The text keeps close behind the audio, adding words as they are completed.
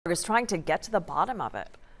is trying to get to the bottom of it.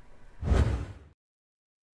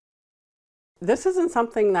 This isn't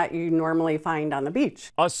something that you normally find on the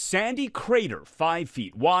beach. A sandy crater 5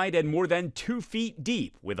 feet wide and more than 2 feet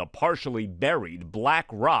deep with a partially buried black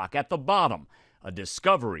rock at the bottom. A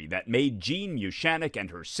discovery that made Jean Muchanek and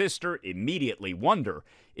her sister immediately wonder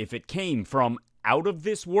if it came from out of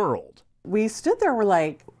this world. We stood there, we're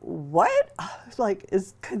like, what?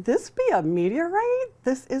 Could this be a meteorite?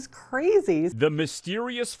 This is crazy. The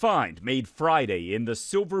mysterious find made Friday in the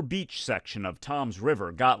Silver Beach section of Toms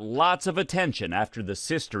River got lots of attention after the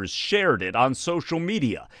sisters shared it on social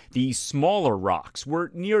media. These smaller rocks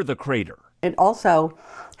were near the crater. It also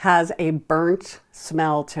has a burnt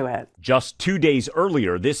smell to it. Just 2 days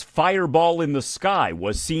earlier, this fireball in the sky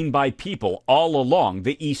was seen by people all along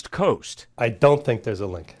the East Coast. I don't think there's a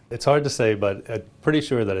link. It's hard to say, but I'm pretty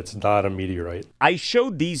sure that it's not a meteorite. I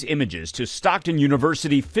showed these images to Stockton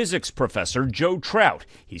University physics professor Joe Trout.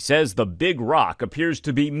 He says the big rock appears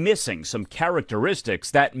to be missing some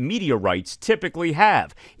characteristics that meteorites typically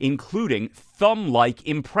have, including thumb-like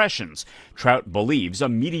impressions. Trout believes a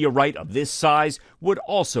meteorite of this size would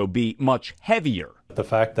also be much heavier. The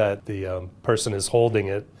fact that the person is holding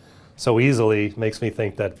it so easily makes me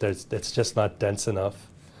think that it's just not dense enough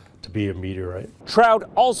to be a meteorite. Trout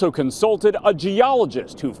also consulted a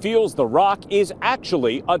geologist who feels the rock is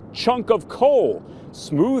actually a chunk of coal,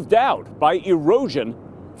 smoothed out by erosion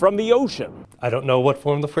from the ocean. I don't know what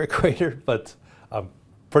formed the crater, but I'm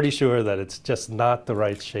pretty sure that it's just not the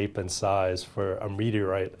right shape and size for a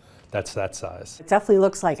meteorite that's that size. It definitely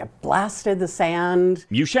looks like it blasted the sand.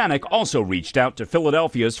 Muchanek also reached out to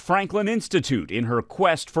Philadelphia's Franklin Institute in her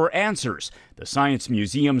quest for answers. The Science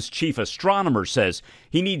Museum's chief astronomer says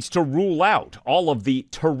he needs to rule out all of the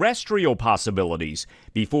terrestrial possibilities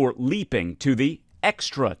before leaping to the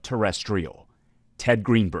extraterrestrial. Ted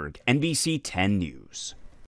Greenberg, NBC 10 News.